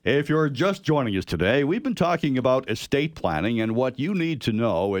If you're just joining us today, we've been talking about estate planning and what you need to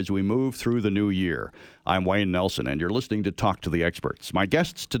know as we move through the new year. I'm Wayne Nelson, and you're listening to Talk to the Experts. My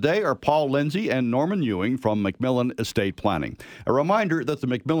guests today are Paul Lindsay and Norman Ewing from MacMillan Estate Planning. A reminder that the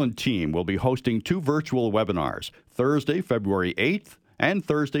MacMillan team will be hosting 2 virtual webinars, Thursday, February 8th, and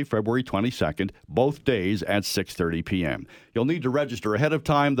Thursday, February 22nd, both days at 6:30 p.m. You'll need to register ahead of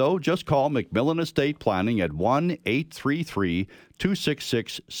time, though. Just call MacMillan Estate Planning at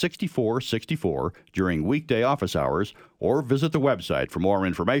 1-833-266-6464 during weekday office hours, or visit the website for more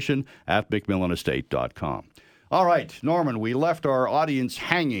information at macmillanestate.com. All right, Norman, we left our audience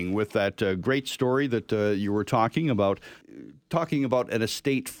hanging with that great story that you were talking about an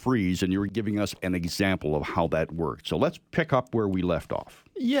estate freeze, and you were giving us an example of how that worked. So let's pick up where we left off.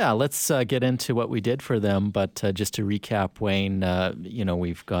 Yeah, let's get into what we did for them. But just to recap, Wayne,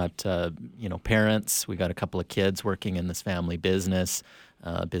 we've got, parents. We got a couple of kids working in this family business.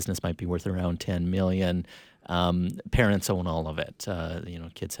 Business might be worth around $10 million. Parents own all of it.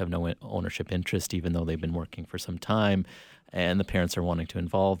 Kids have no ownership interest, even though they've been working for some time. And the parents are wanting to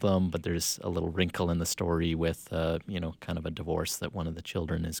involve them, but there's a little wrinkle in the story with, kind of a divorce that one of the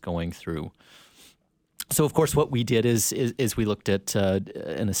children is going through. So, of course, what we did is we looked at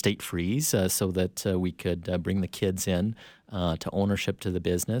an estate freeze so that we could bring the kids in to ownership to the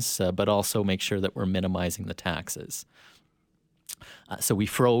business, but also make sure that we're minimizing the taxes. So we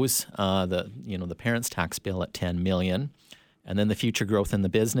froze the parents' tax bill at $10 million. And then the future growth in the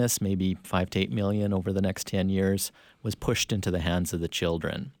business, maybe $5 to $8 million over the next 10 years, was pushed into the hands of the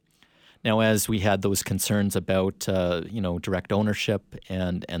children. Now, as we had those concerns about, direct ownership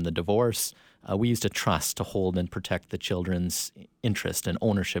and the divorce, we used a trust to hold and protect the children's interest and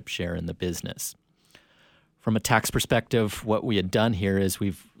ownership share in the business. From a tax perspective, what we had done here is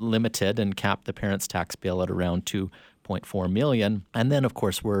we've limited and capped the parents' tax bill at around $2.4 million. And then, of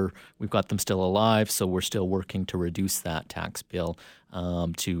course, we've got them still alive, so we're still working to reduce that tax bill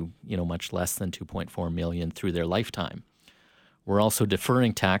to much less than $2.4 million through their lifetime. We're also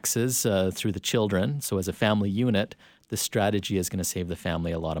deferring taxes through the children. So as a family unit, this strategy is going to save the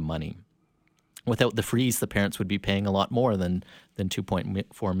family a lot of money. Without the freeze, the parents would be paying a lot more than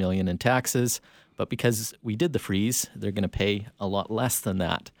 $2.4 million in taxes. But because we did the freeze, they're going to pay a lot less than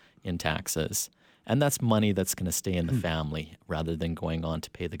that in taxes. And that's money that's going to stay in the family rather than going on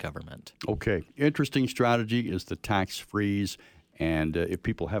to pay the government. Okay. Interesting strategy is the tax freeze. And if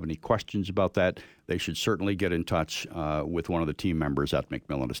people have any questions about that, they should certainly get in touch with one of the team members at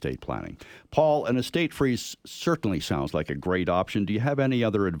MacMillan Estate Planning. Paul, an estate freeze certainly sounds like a great option. Do you have any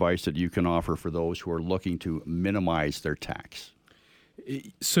other advice that you can offer for those who are looking to minimize their tax?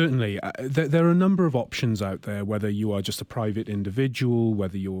 Certainly. There are a number of options out there, whether you are just a private individual,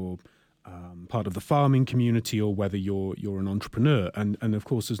 whether you're part of the farming community, or whether you're an entrepreneur. And of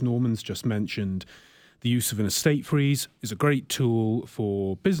course, as Norman's just mentioned, the use of an estate freeze is a great tool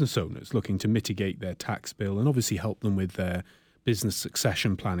for business owners looking to mitigate their tax bill and obviously help them with their business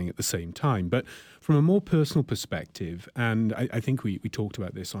succession planning at the same time. But from a more personal perspective, and I think we talked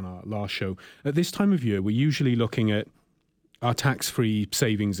about this on our last show, at this time of year, we're usually looking at our tax-free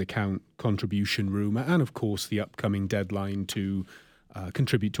savings account contribution room and, of course, the upcoming deadline to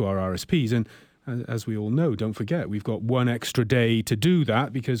contribute to our RSPs. And as we all know, don't forget, we've got one extra day to do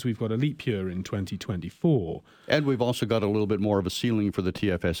that because we've got a leap year in 2024. And we've also got a little bit more of a ceiling for the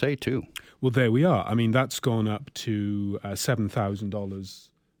TFSA, too. Well, there we are. I mean, that's gone up to $7,000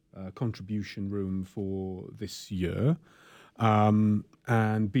 contribution room for this year.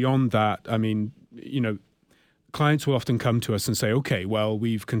 And beyond that, I mean, clients will often come to us and say, okay, well,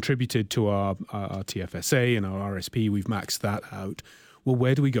 we've contributed to our TFSA and our RSP, we've maxed that out. Well,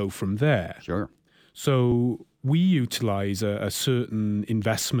 where do we go from there? Sure. So we utilize a certain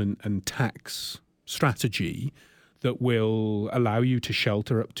investment and tax strategy that will allow you to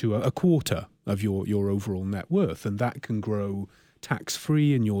shelter up to a quarter of your overall net worth. And that can grow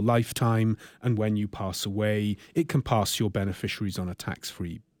tax-free in your lifetime. And when you pass away, it can pass to your beneficiaries on a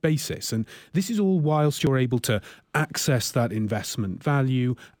tax-free basis. And this is all whilst you're able to access that investment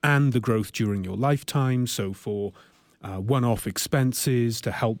value and the growth during your lifetime. So for one-off expenses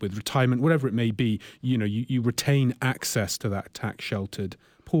to help with retirement, whatever it may be, you retain access to that tax-sheltered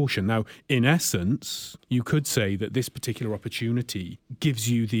portion. Now, in essence, you could say that this particular opportunity gives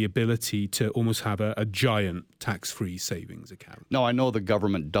you the ability to almost have a giant tax-free savings account. Now, I know the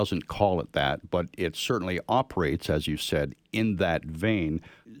government doesn't call it that, but it certainly operates, as you said, in that vein.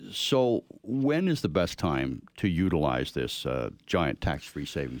 So when is the best time to utilize this giant tax-free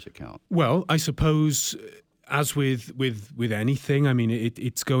savings account? Well, I suppose As with anything, I mean,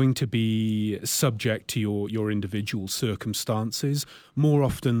 it's going to be subject to your individual circumstances. More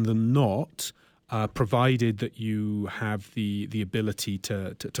often than not, provided that you have the ability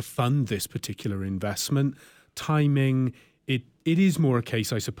to fund this particular investment, timing, it is more a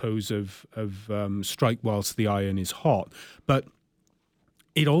case, I suppose, of strike whilst the iron is hot. But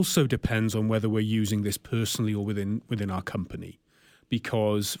it also depends on whether we're using this personally or within our company.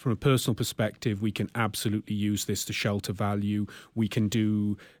 Because from a personal perspective, we can absolutely use this to shelter value. We can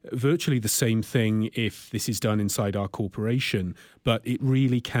do virtually the same thing if this is done inside our corporation, but it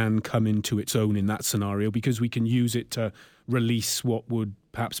really can come into its own in that scenario because we can use it to release what would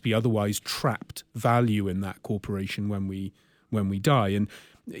perhaps be otherwise trapped value in that corporation when we die. And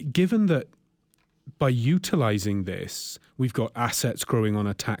given that by utilizing this, we've got assets growing on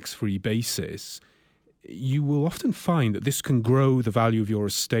a tax-free basis, you will often find that this can grow the value of your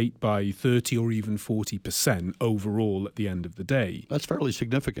estate by 30 or even 40% overall at the end of the day. That's fairly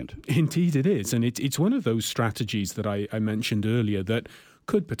significant. Indeed it is. And it's one of those strategies that I mentioned earlier that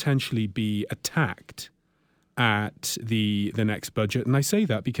could potentially be attacked at the next budget. And I say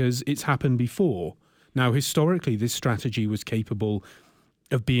that because it's happened before. Now, historically, this strategy was capable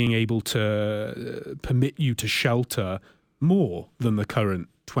of being able to permit you to shelter more than the current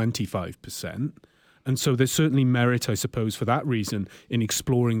 25%. And so there's certainly merit, I suppose, for that reason in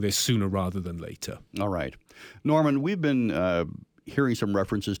exploring this sooner rather than later. All right. Norman, we've been hearing some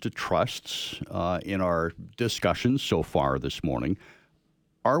references to trusts in our discussions so far this morning.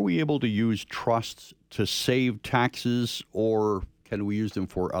 Are we able to use trusts to save taxes, or can we use them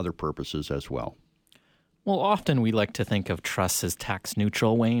for other purposes as well? Well, often we like to think of trusts as tax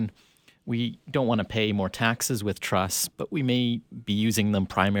neutral, Wayne. We don't want to pay more taxes with trusts, but we may be using them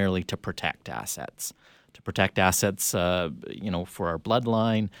primarily to protect assets. For our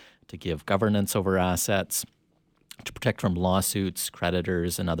bloodline, to give governance over assets, to protect from lawsuits,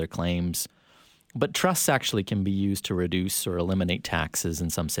 creditors, and other claims. But trusts actually can be used to reduce or eliminate taxes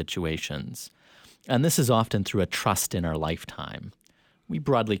in some situations. And this is often through a trust in our lifetime. We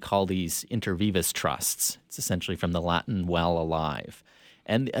broadly call these inter vivos trusts. It's essentially from the Latin well alive.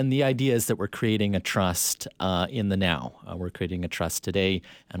 And the idea is that we're creating a trust in the now. We're creating a trust today,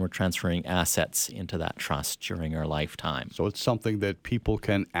 and we're transferring assets into that trust during our lifetime. So it's something that people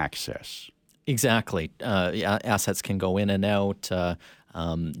can access. Exactly. Assets can go in and out.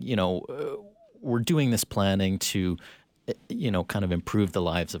 We're doing this planning to, kind of improve the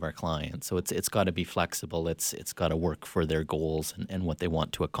lives of our clients. So it's got to be flexible. It's got to work for their goals and what they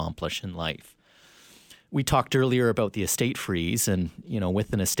want to accomplish in life. We talked earlier about the estate freeze, and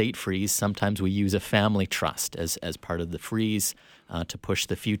with an estate freeze, sometimes we use a family trust as part of the freeze to push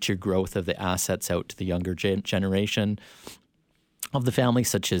the future growth of the assets out to the younger generation of the family,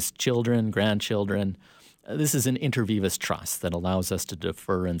 such as children, grandchildren. This is an inter vivos trust that allows us to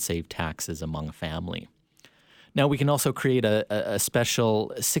defer and save taxes among a family. Now, we can also create a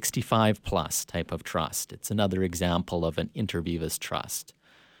special 65-plus type of trust. It's another example of an inter vivos trust.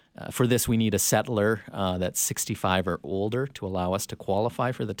 For this, we need a settler that's 65 or older to allow us to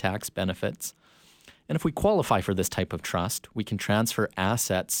qualify for the tax benefits. And if we qualify for this type of trust, we can transfer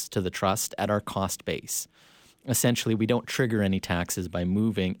assets to the trust at our cost base. Essentially, we don't trigger any taxes by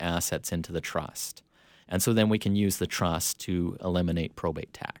moving assets into the trust. And so then we can use the trust to eliminate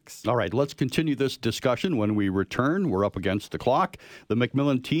probate tax. All right, let's continue this discussion when we return. We're up against the clock. The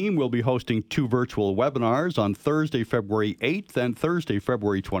MacMillan team will be hosting 2 virtual webinars on Thursday, February 8th and Thursday,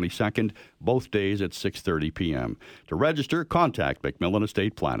 February 22nd, both days at 6:30 p.m. To register, contact MacMillan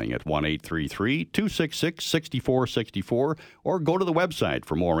Estate Planning at 1-833-266-6464 or go to the website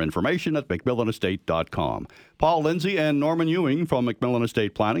for more information at macmillanestate.com. Paul Lindsay and Norman Ewing from MacMillan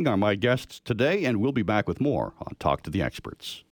Estate Planning are my guests today, and we'll be back with more on Talk to the Experts.